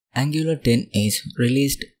Angular 10 is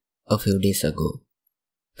released a few days ago.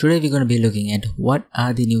 Today we're going to be looking at what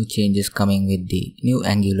are the new changes coming with the new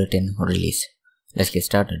Angular 10 release. Let's get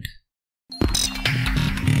started.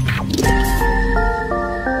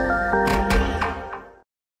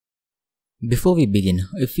 Before we begin,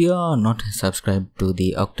 if you are not subscribed to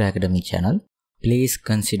the Octacademy channel, please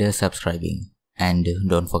consider subscribing and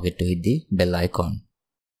don't forget to hit the bell icon.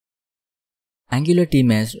 Angular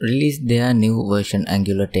team has released their new version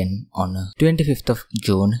Angular 10 on 25th of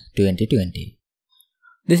June 2020.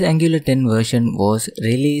 This Angular 10 version was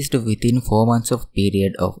released within 4 months of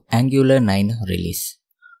period of Angular 9 release.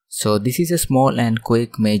 So this is a small and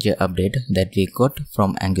quick major update that we got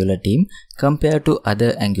from Angular team compared to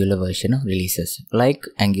other Angular version releases like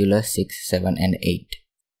Angular 6, 7 and 8.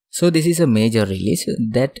 So this is a major release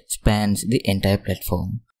that spans the entire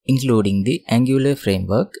platform, including the Angular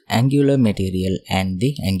framework, Angular material and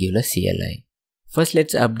the Angular CLI. First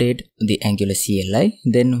let's update the Angular CLI,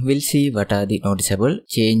 then we'll see what are the noticeable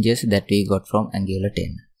changes that we got from Angular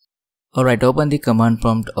 10. Alright, open the command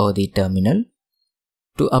prompt or the terminal.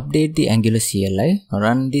 To update the Angular CLI,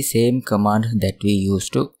 run the same command that we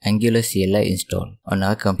used to Angular CLI install on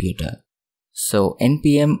our computer. So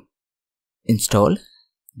npm install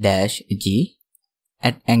 -g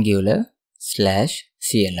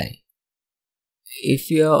 @angular/CLI. If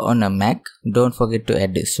you are on a Mac, don't forget to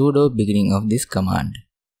add the sudo beginning of this command.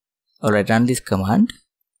 Alright, run this command.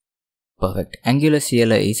 Perfect. Angular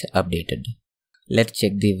CLI is updated. Let's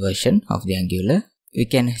check the version of the Angular. We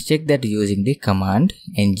can check that using the command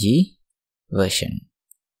ng version.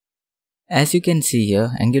 As you can see here,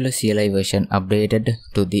 Angular CLI version updated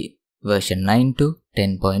to the version 9 to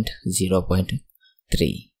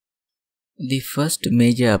 10.0.3. The first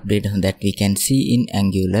major update that we can see in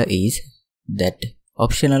Angular is that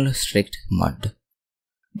optional strict mod.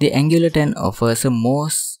 The Angular 10 offers a more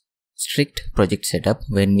strict project setup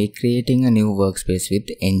when we creating a new workspace with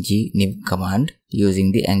ng-new command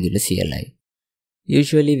using the Angular CLI.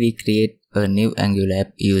 Usually we create a new Angular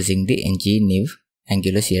app using the ng-new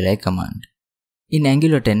Angular CLI command. In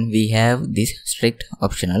Angular 10 we have this strict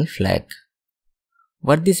optional flag.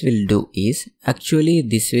 What this will do is, actually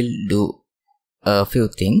this will do a few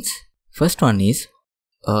things. First one is,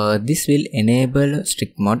 this will enable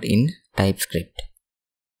strict mod in TypeScript.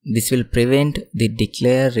 This will prevent the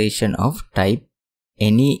declaration of type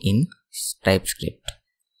any in TypeScript.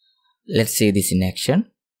 Let's see this in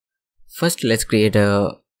action. First let's create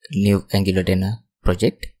a new Angular 10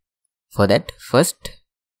 project. For that, first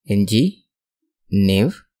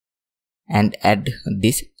ng-new and add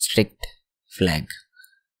this strict flag,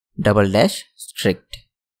 /strict,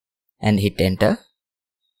 and hit enter.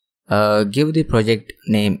 Give the project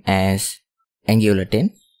name as Angular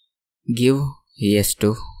 10, give yes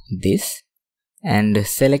to this, and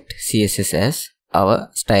select CSS as our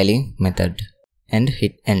styling method and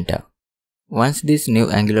hit enter. Once this new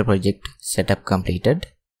Angular project setup completed,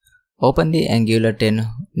 open the Angular 10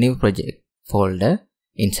 new project folder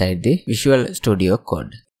inside the Visual Studio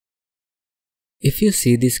Code. If you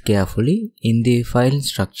see this carefully, in the file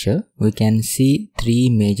structure we can see three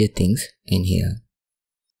major things in here.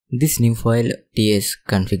 This new file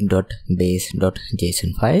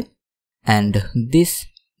tsconfig.base.json file and this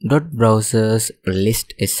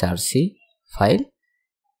 .browsers_list_src file,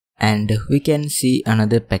 and we can see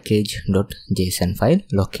another package.json file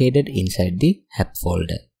located inside the app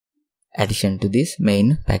folder. Addition to this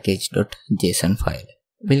main package.json file.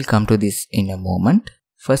 We'll come to this in a moment.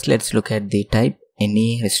 First let's look at the type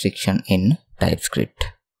any restriction in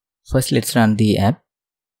TypeScript. First let's run the app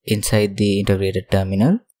inside the integrated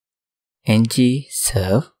terminal, ng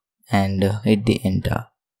serve, and hit the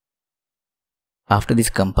enter. After this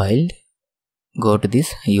compiled, go to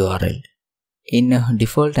this URL. In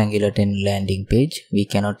default Angular 10 landing page, we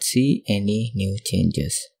cannot see any new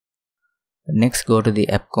changes. Next go to the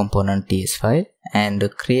app component ts file and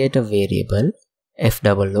create a variable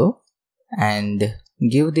foo and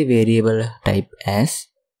give the variable type as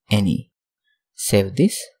any. Save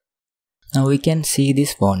this. Now we can see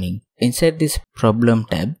this warning. Inside this problem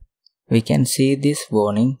tab, we can see this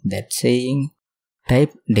warning that saying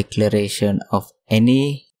type declaration of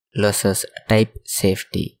any losses type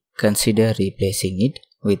safety. Consider replacing it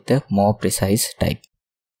with a more precise type.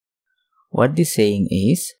 What this saying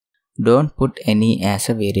is, don't put any as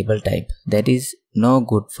a variable type. That is no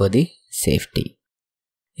good for the safety.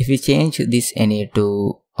 If we change this any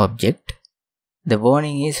to object, the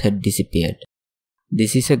warning is disappeared.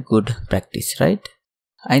 This is a good practice, right?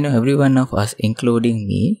 I know every one of us, including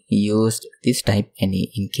me, used this type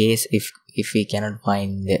any in case if we cannot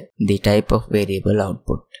find the type of variable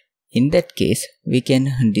output. In that case, we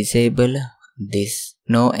can disable this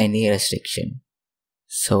no any restriction.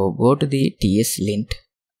 So go to the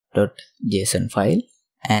TSLINT.json file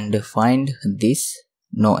and find this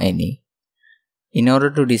no any. In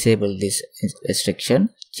order to disable this restriction,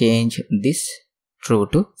 change this true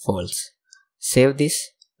to false. Save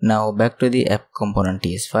this. Now back to the app component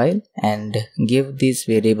TS file and give this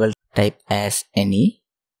variable type as any.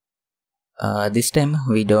 This time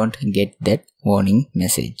we don't get that warning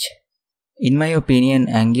message. In my opinion,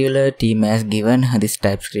 Angular team has given this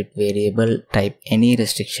TypeScript variable type any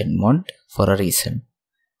restriction mode for a reason.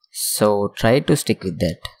 So try to stick with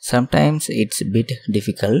that. Sometimes it's a bit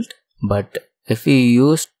difficult, but if you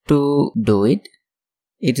used to do it,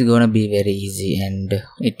 it's gonna be very easy and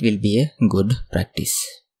it will be a good practice.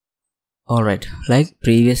 Alright, like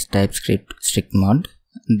previous TypeScript strict mode,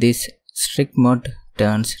 this strict mode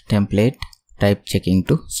turns template type checking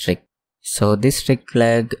to strict. So this strict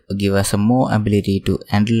flag gives us a more ability to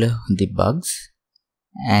handle the bugs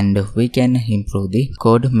and we can improve the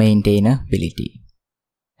code maintainability.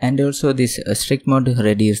 And also this strict mode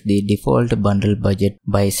reduces the default bundle budget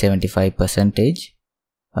by 75%.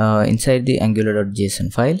 Inside the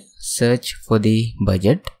angular.json file, search for the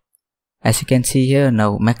budget. As you can see here,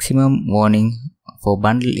 now maximum warning for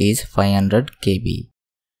bundle is 500 KB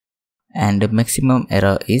and maximum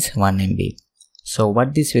error is 1 MB. So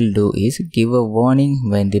what this will do is give a warning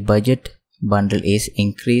when the budget bundle is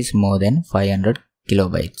increased more than 500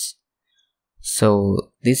 kilobytes.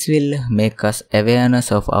 So this will make us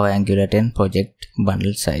awareness of our Angular 10 project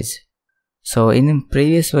bundle size. So in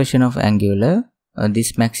previous version of Angular,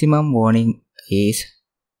 this maximum warning is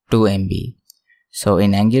 2 MB. So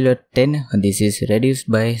in Angular 10, this is reduced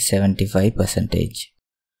by 75%.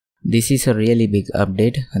 This is a really big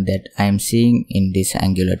update that I am seeing in this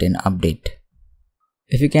Angular 10 update.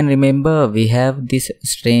 If you can remember, we have this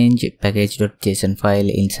strange package.json file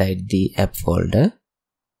inside the app folder.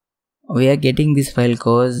 We are getting this file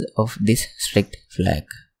because of this strict flag.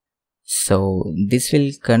 So this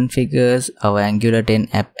will configure our Angular 10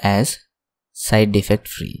 app as side defect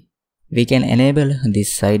free. We can enable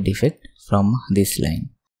this side defect from this line.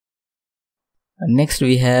 Next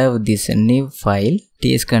we have this new file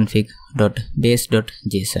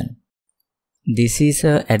tsconfig.base.json. This is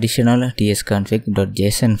an additional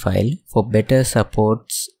tsconfig.json file for better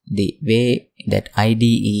supports the way that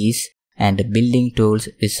IDEs and building tools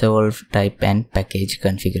resolve type and package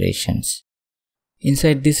configurations.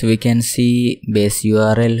 Inside this we can see base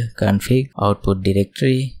URL, config, output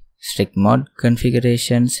directory, strict mode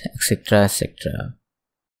configurations, etc. etc.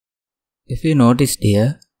 If you noticed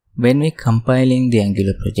here, when we compiling the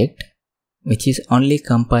Angular project, which is only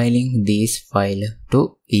compiling this file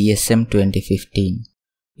to ESM 2015,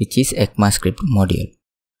 which is ECMAScript module.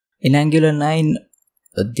 In Angular 9,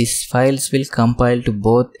 these files will compile to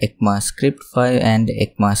both ECMAScript 5 and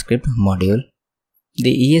ECMAScript module.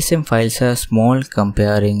 The ESM files are small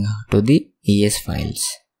comparing to the ES files.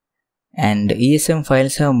 And ESM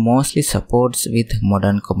files are mostly supports with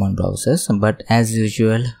modern common browsers, but as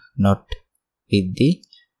usual not with the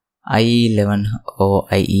IE11 or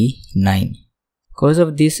IE9. Because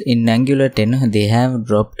of this, in Angular 10 they have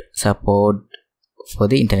dropped support for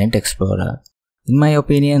the Internet Explorer. In my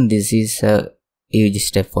opinion, this is a huge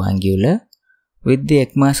step for Angular. With the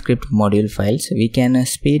ECMAScript module files, we can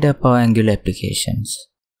speed up our Angular applications.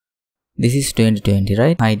 This is 2020,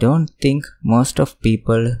 right? I don't think most of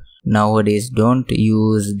people nowadays don't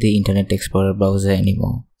use the Internet Explorer browser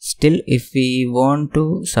anymore. Still, if we want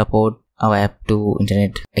to support our app to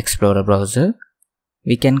Internet Explorer browser,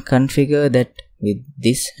 we can configure that with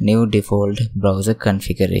this new default browser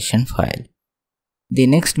configuration file. The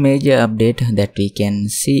next major update that we can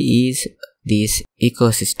see is these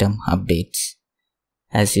ecosystem updates.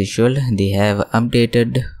 As usual, they have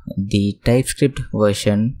updated the TypeScript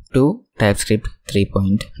version to TypeScript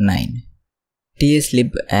 3.9.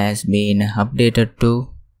 TSLIB has been updated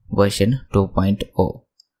to version 2.0.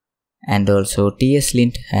 And also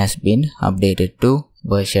TSLINT has been updated to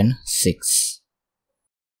version 6.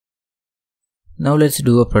 Now let's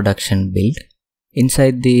do a production build.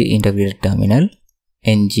 Inside the integrated terminal,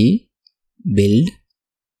 ng build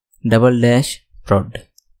 --prod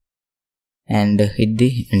and hit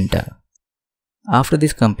the enter. After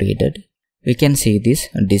this completed, we can see this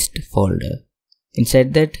dist folder.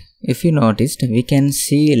 Inside that, if you noticed, we can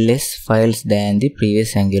see less files than the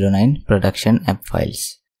previous Angular 9 production app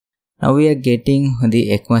files. Now we are getting the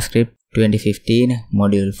ECMAScript 2015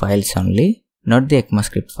 module files only, not the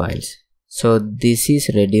ECMAScript files. So this is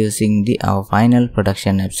reducing our final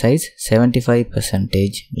production app size 75%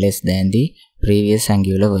 less than the previous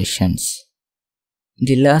Angular versions.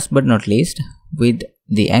 The last but not least, with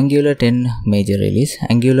the Angular 10 major release,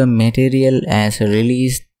 Angular Material has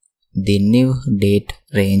released the new date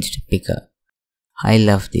ranged picker. I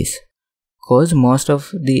love this, cause most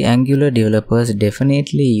of the Angular developers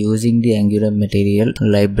definitely using the Angular Material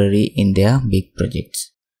library in their big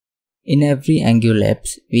projects. In every Angular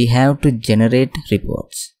apps, we have to generate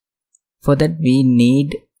reports. For that we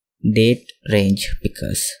need date range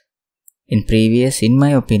pickers. In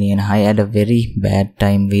my opinion, I had a very bad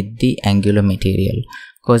time with the Angular Material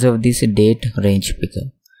cause of this date range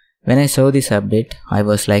picker. When I saw this update, I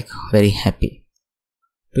was like very happy.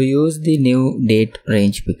 To use the new date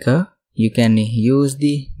range picker, you can use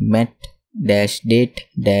the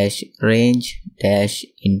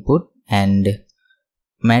mat-date-range-input and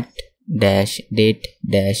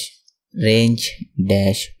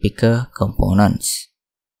mat-date-range-picker components.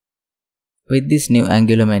 With this new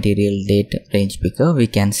Angular Material date range picker, we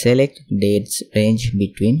can select dates range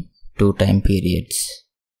between two time periods.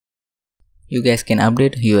 You guys can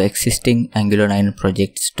update your existing Angular 9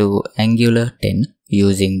 projects to Angular 10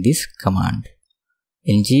 using this command: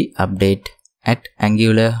 ng update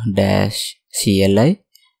 @angular-cli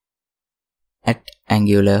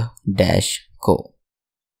 @angular-co.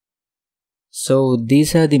 So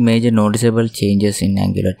these are the major noticeable changes in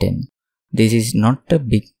Angular 10. This is not a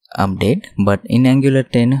big update, but in Angular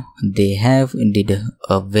 10 they have did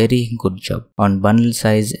a very good job on bundle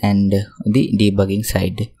size and the debugging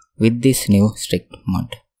side with this new strict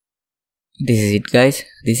mod. This is it guys,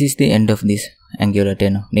 this is the end of this Angular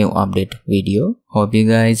 10 new update video. Hope you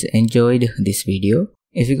guys enjoyed this video.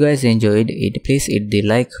 If you guys enjoyed it, please hit the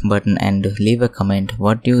like button and leave a comment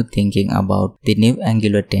what you thinking about the new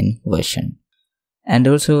Angular 10 version. And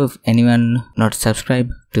also, if anyone not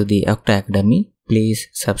subscribed to the Octacademy, please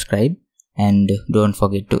subscribe and don't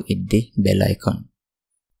forget to hit the bell icon.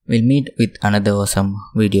 We'll meet with another awesome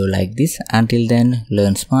video like this. Until then,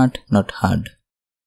 learn smart, not hard.